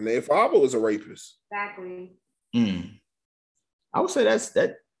 And their father was a rapist. Exactly. I would say that's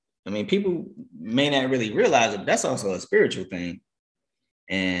that. I mean, people may not really realize it, but that's also a spiritual thing.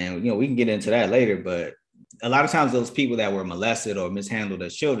 And, we can get into that later, but a lot of times those people that were molested or mishandled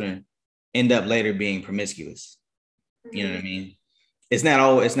as children end up later being promiscuous. Mm-hmm. You know what I mean? It's not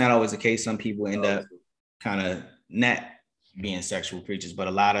always the case. Some people end up kind of not being sexual creatures, but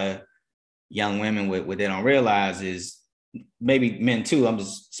a lot of young women, what they don't realize is, maybe men too, I'm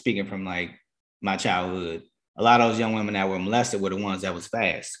just speaking from like my childhood, a lot of those young women that were molested were the ones that was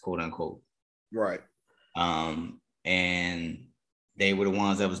fast, quote unquote. Right. And they were the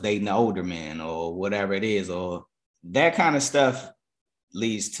ones that was dating the older men or whatever it is, or that kind of stuff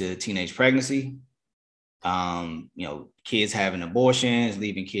leads to teenage pregnancy. Kids having abortions,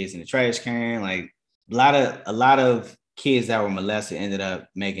 leaving kids in the trash can. Like a lot of kids that were molested ended up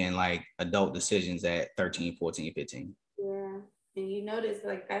making like adult decisions at 13, 14, 15. Yeah. And you notice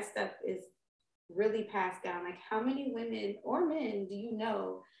like that stuff is really passed down. Like how many women or men do you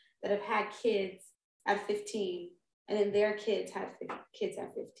know that have had kids at 15 and then their kids had kids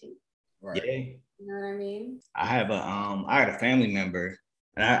at 15? Right. Yeah. You know what I mean? I had a family member,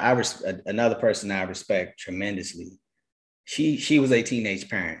 and another person I respect tremendously. She was a teenage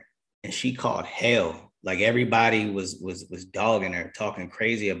parent, and she caught hell. Like everybody was dogging her, talking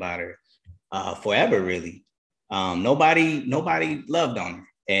crazy about her, forever really. Nobody loved on her,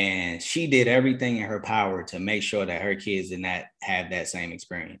 and she did everything in her power to make sure that her kids did not have that same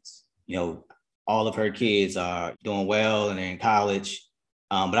experience. All of her kids are doing well and they're in college.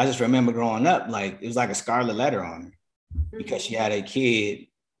 But I just remember growing up, like it was like a scarlet letter on her because she had a kid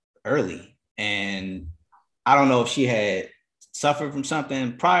early. And I don't know if she had suffered from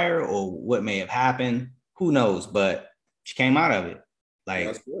something prior or what may have happened. Who knows? But she came out of it.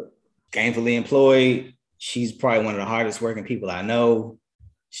 Like gainfully employed. She's probably one of the hardest working people I know.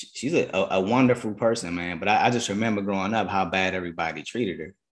 she's a wonderful person, man. But I just remember growing up how bad everybody treated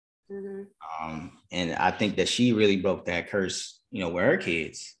her. And I think that she really broke that curse, with her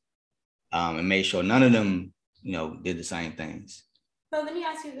kids, and made sure none of them, did the same things. So let me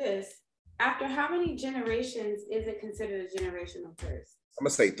ask you this. After how many generations is it considered a generational curse? I'm going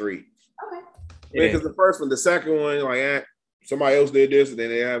to say 3. Okay. Because the first one, the second one, like, somebody else did this and then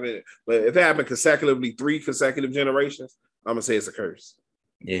they haven't. But if it happened consecutively, 3 consecutive generations, I'm going to say it's a curse.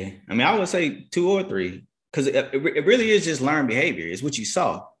 Yeah. I mean, I would say 2 or 3, because it really is just learned behavior. It's what you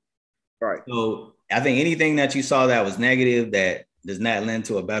saw. Right. So I think anything that you saw that was negative, that does not lend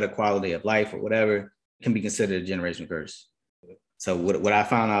to a better quality of life or whatever, can be considered a generational curse. So what I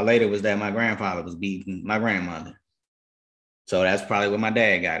found out later was that my grandfather was beating my grandmother. So that's probably where my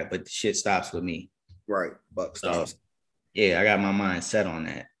dad got it, but the shit stops with me. Right. Buck stops. So, yeah, I got my mind set on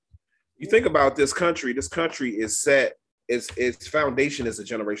that. You think about this country is set, its foundation is a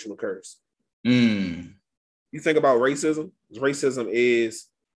generational curse. You think about racism. Racism is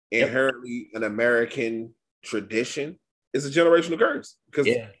inherently an American tradition. It's a generational curse because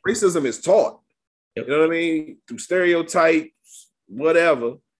racism is taught. You know what I mean? Through stereotypes,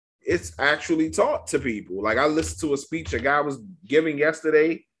 whatever. It's actually taught to people. Like I listened to a speech a guy was giving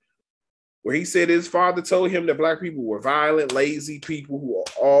yesterday where he said his father told him that black people were violent, lazy people who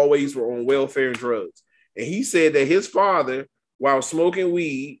always were on welfare and drugs. And he said that his father, while smoking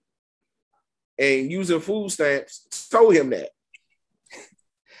weed and using food stamps, told him that.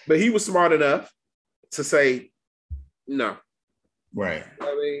 But he was smart enough to say, no. Right. You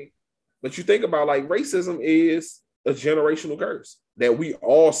know what I mean? But you think about like racism is a generational curse that we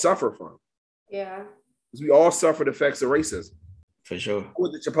all suffer from. Yeah. Because we all suffer the effects of racism. For sure.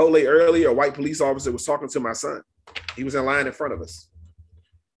 With the Chipotle earlier, a white police officer was talking to my son. He was in line in front of us.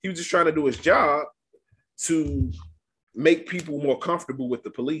 He was just trying to do his job to make people more comfortable with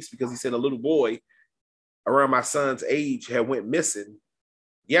the police because he said a little boy around my son's age had went missing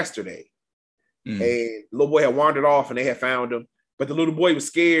yesterday. And the little boy had wandered off and they had found him. But the little boy was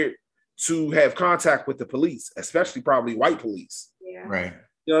scared to have contact with the police, especially probably white police. Yeah. Right.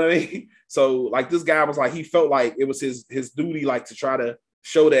 You know what I mean? So like this guy was like, he felt like it was his duty, like to try to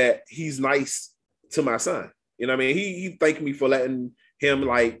show that he's nice to my son. You know what I mean? He thanked me for letting him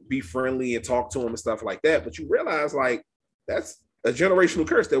like be friendly and talk to him and stuff like that. But you realize like that's a generational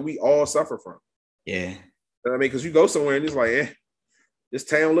curse that we all suffer from. Yeah. You know what I mean? Because you go somewhere and it's like, this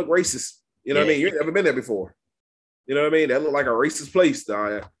town look racist. You know what I mean? You've never been there before. You know what I mean? That look like a racist place.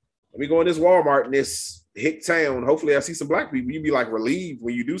 Let me go in this Walmart in this hick town. Hopefully I see some black people. You'd be like relieved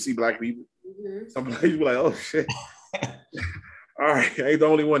when you do see black people. Sometimes you be like, oh shit. All right, I ain't the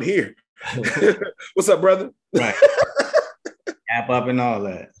only one here. What's up, brother? Right. App up and all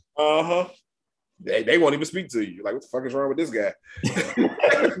that. Uh-huh. They won't even speak to you. Like, what the fuck is wrong with this guy?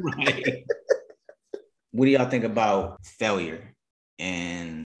 Right. What do y'all think about failure?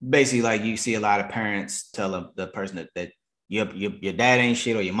 And basically, like you see a lot of parents tell the person that your dad ain't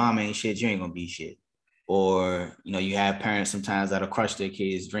shit or your mom ain't shit, you ain't gonna be shit. Or, you have parents sometimes that'll crush their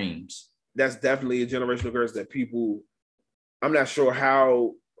kids' dreams. That's definitely a generational curse that people, I'm not sure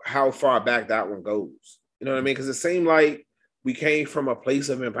how far back that one goes. You know what I mean? Because it seemed like we came from a place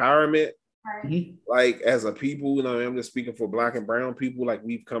of empowerment. Right. Like as a people, I'm just speaking for black and brown people, like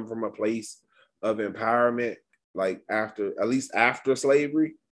we've come from a place of empowerment, like at least after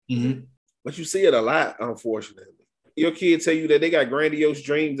slavery. But you see it a lot, unfortunately. Your kids tell you that they got grandiose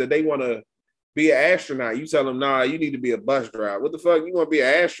dreams that they want to be an astronaut. You tell them, nah, you need to be a bus driver. What the fuck? You want to be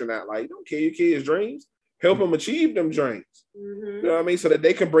an astronaut? Like, you don't care your kids' dreams. Help them achieve them dreams. You know what I mean? So that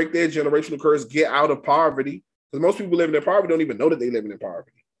they can break their generational curse, get out of poverty. Because most people living in poverty don't even know that they're living in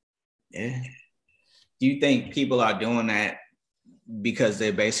poverty. Yeah. Do you think people are doing that because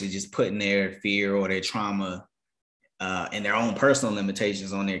they're basically just putting their fear or their trauma and their own personal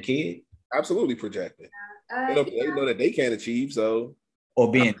limitations on their kid? Absolutely projecting. They know that they can't achieve, so. Or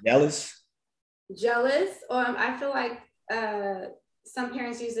being jealous? Or I feel like some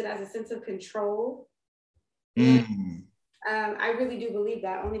parents use it as a sense of control. I really do believe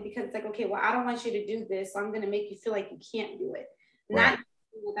that, only because it's like, okay, well, I don't want you to do this, so I'm going to make you feel like you can't do it. Right. Not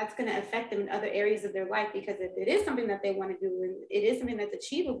that's going to affect them in other areas of their life, because if it is something that they want to do and it is something that's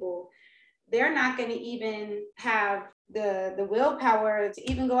achievable, they're not going to even have the willpower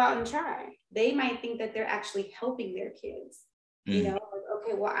to even go out and try. They might think that they're actually helping their kids.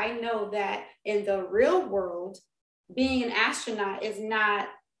 Okay, well, I know that in the real world, being an astronaut is not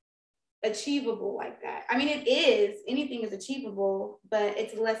achievable like that. I mean, it is, anything is achievable, but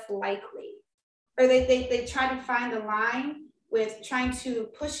it's less likely. Or they try to find the line with trying to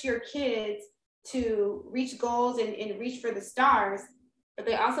push your kids to reach goals and reach for the stars, but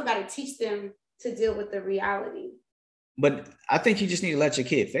they also got to teach them to deal with the reality. But I think you just need to let your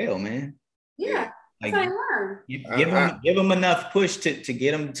kid fail, man. Yeah, like, that's how I learn. Give them enough push to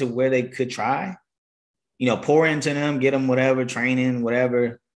get them to where they could try. You know, pour into them, get them whatever, training,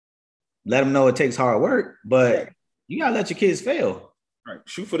 whatever. Let them know it takes hard work, but you gotta let your kids fail. Right.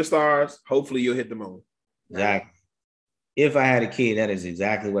 Shoot for the stars. Hopefully you'll hit the moon. Exactly. If I had a kid, that is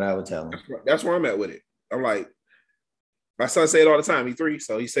exactly what I would tell him. That's where I'm at with it. I'm like, my son said it all the time. He's 3,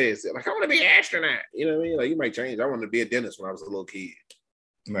 so he says, like, I want to be an astronaut. You know what I mean? Like, you might change. I wanted to be a dentist when I was a little kid.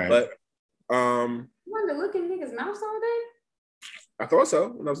 Right. But you wanted to look in niggas' mouths all day? I thought so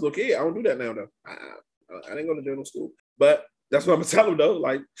when I was a little kid. I don't do that now, though. I didn't go to dental school. But that's what I'm gonna tell him, though.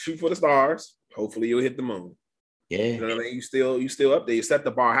 Like, shoot for the stars. Hopefully you'll hit the moon. Yeah. You know what I mean? You still up there. You set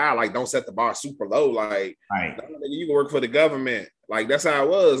the bar high. Like, don't set the bar super low. Like, right. You can work for the government. Like, that's how it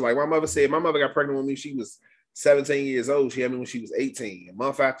was. Like, my mother got pregnant with me. She was 17 years old. She had me when she was 18. A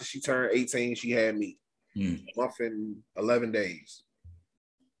month after she turned 18, she had me. A month and 11 days.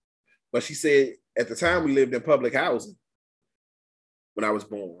 But she said at the time we lived in public housing when I was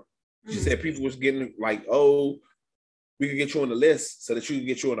born. She said people was getting like, oh, we could get you on the list so that you can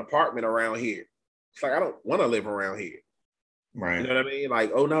get you an apartment around here. It's like, I don't want to live around here. Right. You know what I mean?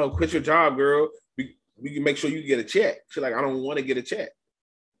 Like, oh no, quit your job, girl. We can make sure you get a check. She's like, I don't want to get a check.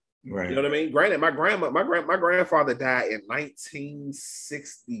 Right. You know what I mean? Granted, my grandfather died in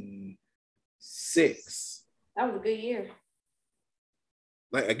 1966. That was a good year.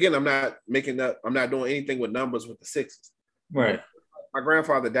 Like, again, I'm not doing anything with numbers with the sixes. Right. My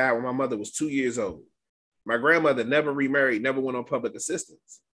grandfather died when my mother was 2 years old. My grandmother never remarried, never went on public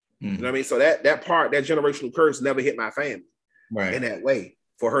assistance. You know what I mean? So that generational curse never hit my family in that way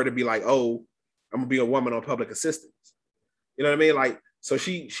for her to be like, oh, I'm gonna be a woman on public assistance. You know what I mean? Like, so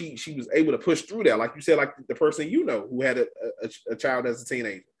she was able to push through that. Like you said, like the person you know who had a child as a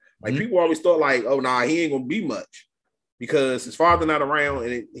teenager. Like people always thought like, oh, nah, he ain't gonna be much because his father not around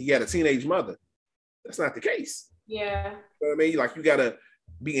and he had a teenage mother. That's not the case. Yeah. You know what I mean? Like, you gotta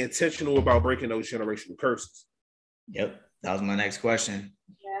be intentional about breaking those generational curses. Yep. That was my next question.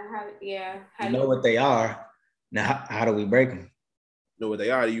 How you know what they are. Now, how do we break them? Know what they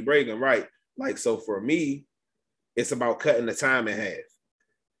are. Do you break them? Right. Like, so for me, it's about cutting the time in half.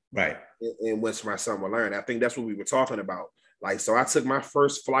 Right. In which my son will learn. I think that's what we were talking about. Like, so I took my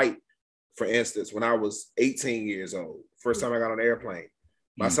first flight, for instance, when I was 18 years old. First time I got on an airplane.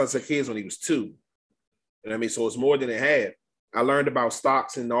 My son took his when he was 2. You know what I mean? So it's more than it had. I learned about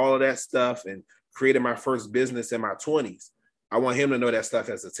stocks and all of that stuff and created my first business in my 20s. I want him to know that stuff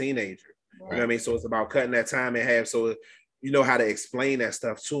as a teenager. Right. You know what I mean? So it's about cutting that time in half so you know how to explain that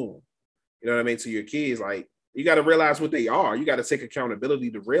stuff to them. You know what I mean? To your kids, like, you got to realize what they are. You got to take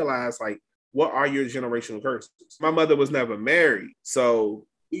accountability to realize, like, what are your generational curses? My mother was never married. So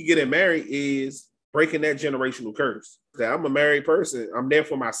me getting married is breaking that generational curse. I'm a married person. I'm there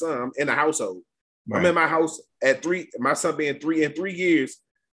for my son. I'm in the household. Right. I'm in my house at 3. My son being 3 in 3 years,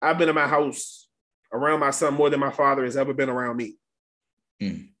 I've been in my house around my son more than my father has ever been around me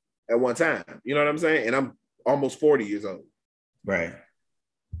at one time. You know what I'm saying? And I'm almost 40 years old. Right.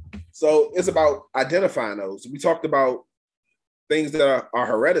 So it's about identifying those. We talked about things that are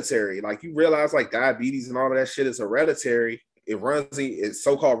hereditary. Like, you realize like diabetes and all of that shit is hereditary. It's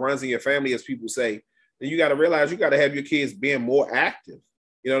so-called runs in your family, as people say. Then you got to realize you got to have your kids being more active.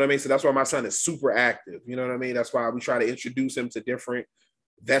 You know what I mean? So that's why my son is super active. You know what I mean? That's why we try to introduce him to different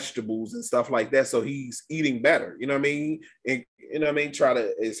vegetables and stuff like that. So he's eating better. You know what I mean? And you know what I mean? Try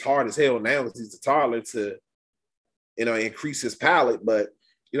to, it's hard as hell now because he's a toddler to, you know, increase his palate. But,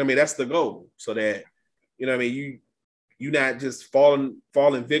 you know what I mean? That's the goal. So that, you know what I mean? You not just falling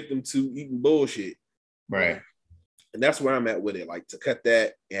victim to eating bullshit. Right. And that's where I'm at with it. Like, to cut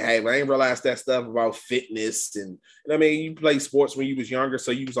that. And hey, I ain't realized that stuff about fitness. And, you know what I mean? You played sports when you was younger,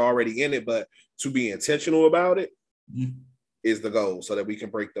 so you was already in it. But to be intentional about it is the goal, so that we can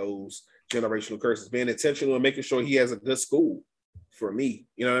break those generational curses. Being intentional and making sure he has a good school for me.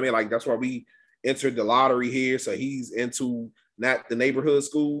 You know what I mean? Like, that's why we entered the lottery here. So he's into not the neighborhood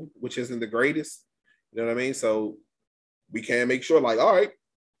school, which isn't the greatest. You know what I mean? So we can make sure, like, all right,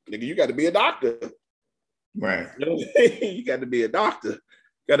 nigga, you got to be a doctor. Right. You know what I mean? You got to be a doctor.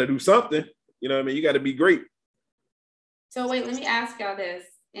 Got to do something. You know what I mean? You got to be great. So wait, let me ask y'all this.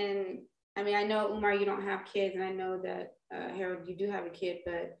 And I mean, I know, Umar, you don't have kids, and I know that, Harold, you do have a kid,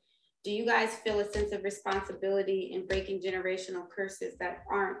 but do you guys feel a sense of responsibility in breaking generational curses that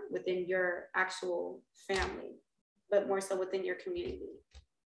aren't within your actual family, but more so within your community?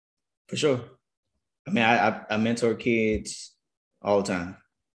 For sure. I mean, I mentor kids all the time.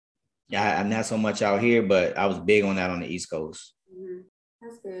 Yeah, I'm not so much out here, but I was big on that on the East Coast.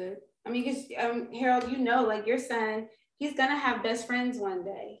 That's good. I mean, because Harold, like your son, he's gonna have best friends one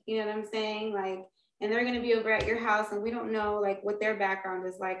day. You know what I'm saying? Like, and they're gonna be over at your house, and we don't know like what their background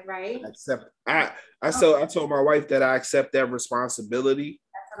is like, right? I told my wife that I accept that responsibility.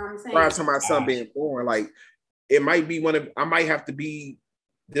 That's what I'm saying. Prior to my son being born, like it might be I might have to be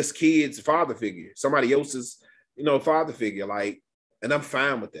this kid's father figure, somebody else's, father figure. Like, and I'm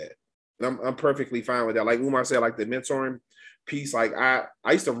fine with that. And I'm perfectly fine with that. Like Umar said, like the mentoring piece. Like I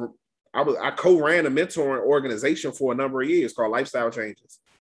co-ran a mentoring organization for a number of years called Lifestyle Changes.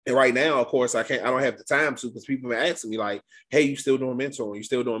 And right now, of course, I don't have the time to, because people have been asking me like, hey, you still doing mentoring? You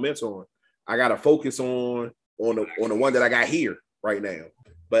still doing mentoring? I got to focus on the one that I got here right now.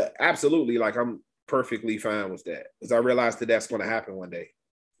 But absolutely, like I'm perfectly fine with that, because I realized that that's going to happen one day.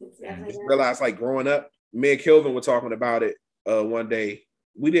 Exactly. Realized like growing up, me and Kelvin were talking about it one day.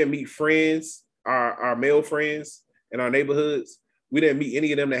 We didn't meet friends, our male friends in our neighborhoods. We didn't meet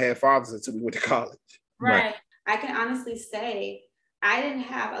any of them that had fathers until we went to college. Right. I can honestly say I didn't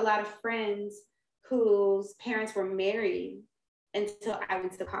have a lot of friends whose parents were married until I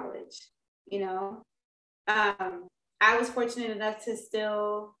went to college. I was fortunate enough to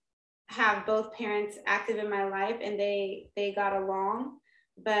still have both parents active in my life, and they got along.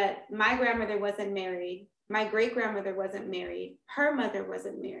 But my grandmother wasn't married. My great-grandmother wasn't married. Her mother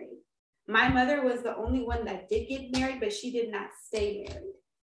wasn't married. My mother was the only one that did get married, but she did not stay married.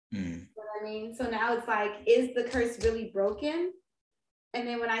 You know what I mean? So now it's like, is the curse really broken? And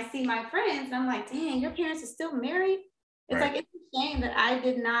then when I see my friends, I'm like, dang, your parents are still married? It's like, it's a shame that I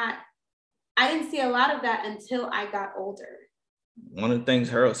didn't see a lot of that until I got older. One of the things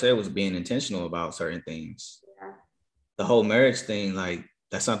Harold said was being intentional about certain things. Yeah. The whole marriage thing, like,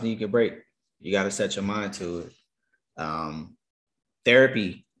 that's something you can break. You got to set your mind to it.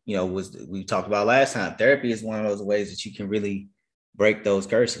 Therapy, we talked about last time. Therapy is one of those ways that you can really break those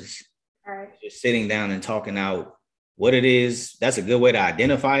curses. Right. Just sitting down and talking out what it is. That's a good way to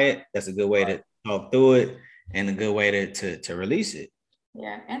identify it. That's a good way to talk through it, and a good way to release it.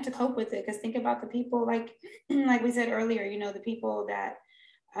 Yeah, and to cope with it. Because think about the people, like we said earlier, the people that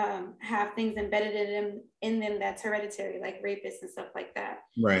have things embedded in them that's hereditary, like rapists and stuff like that.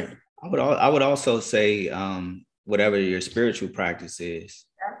 Right. I would also say whatever your spiritual practice is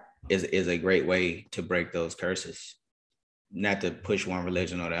a great way to break those curses. Not to push one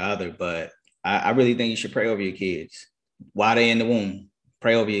religion or the other, but I really think you should pray over your kids while they're in the womb.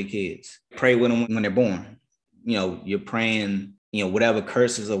 Pray over your kids. Pray with them when they're born. You're praying, whatever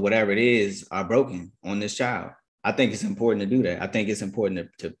curses or whatever it is are broken on this child. I think it's important to do that. I think it's important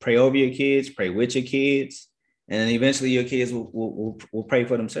to pray over your kids, pray with your kids, and then eventually your kids will pray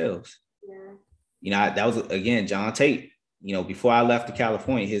for themselves. Yeah. That was, again, John Tate. Before I left to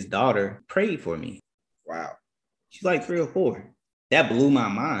California, his daughter prayed for me. Wow. She's like 3 or 4. That blew my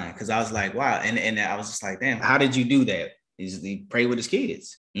mind, because I was like, wow. And I was just like, damn, how did you do that? He prayed with his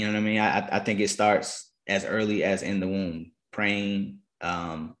kids. You know what I mean? I think it starts as early as in the womb, praying.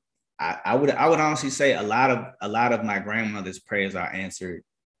 I would honestly say a lot of my grandmother's prayers are answered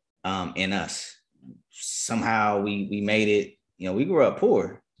in us. Somehow we made it. We grew up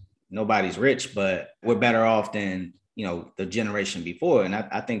poor. Nobody's rich, but we're better off than the generation before. And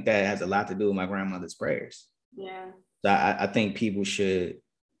I think that has a lot to do with my grandmother's prayers. Yeah. So I think people should,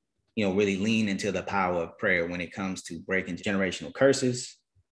 really lean into the power of prayer when it comes to breaking generational curses.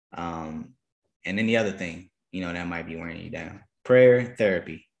 And any other thing, that might be wearing you down. Prayer,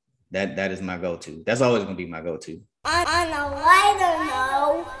 therapy. That is my go-to. That's always going to be my go-to. On a lighter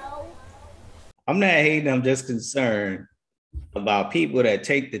note, I'm not hating. I'm just concerned about people that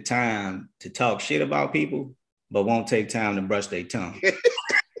take the time to talk shit about people, but won't take time to brush their tongue.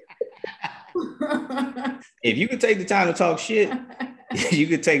 If you could take the time to talk shit, you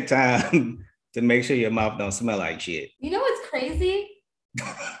could take time to make sure your mouth don't smell like shit. You know what's crazy?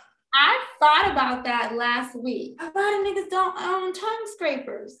 I thought about that last week. A lot of niggas don't own tongue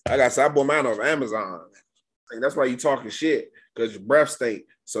scrapers. I bought mine off Amazon. And that's why you talking shit, because your breath stink.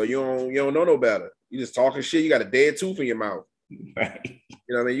 So you don't know no better. You just talking shit. You got a dead tooth in your mouth. Right. You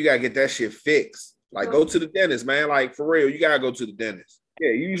know what I mean? You gotta get that shit fixed. Like, go to the dentist, man. Like, for real, you gotta go to the dentist.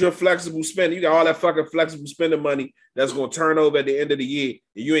 Yeah, use your flexible spending. You got all that fucking flexible spending money that's gonna turn over at the end of the year,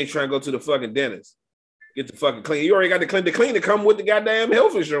 and you ain't trying to go to the fucking dentist. Get the fucking clean. You already got the clean to come with the goddamn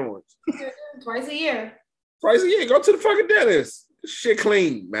health insurance. Twice a year. Twice a year. Go to the fucking dentist. Shit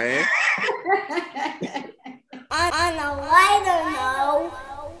clean, man. on a lighter note.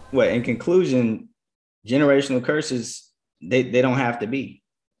 Well, in conclusion, generational curses, they don't have to be.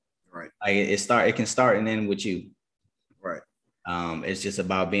 Right. Like it can start and end with you. Right. It's just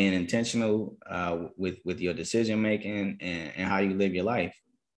about being intentional with your decision making and how you live your life.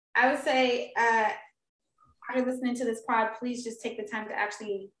 I would say, after listening to this pod, please just take the time to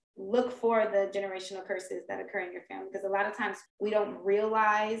actually look for the generational curses that occur in your family, because a lot of times we don't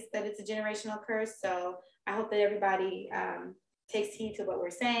realize that it's a generational curse. So I hope that everybody takes heed to what we're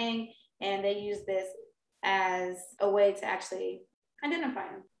saying, and they use this as a way to actually identify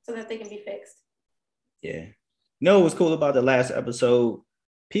them so that they can be fixed. Yeah. What was cool about the last episode?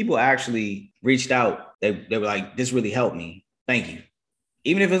 People actually reached out. They were like, this really helped me. Thank you.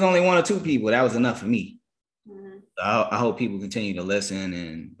 Even if it's only 1 or 2 people, that was enough for me. Mm-hmm. I hope people continue to listen,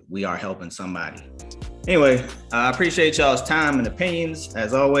 and we are helping somebody. Anyway, I appreciate y'all's time and opinions.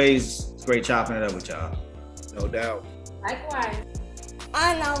 As always, it's great chopping it up with y'all. No doubt. Likewise.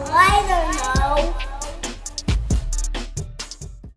 On a lighter note.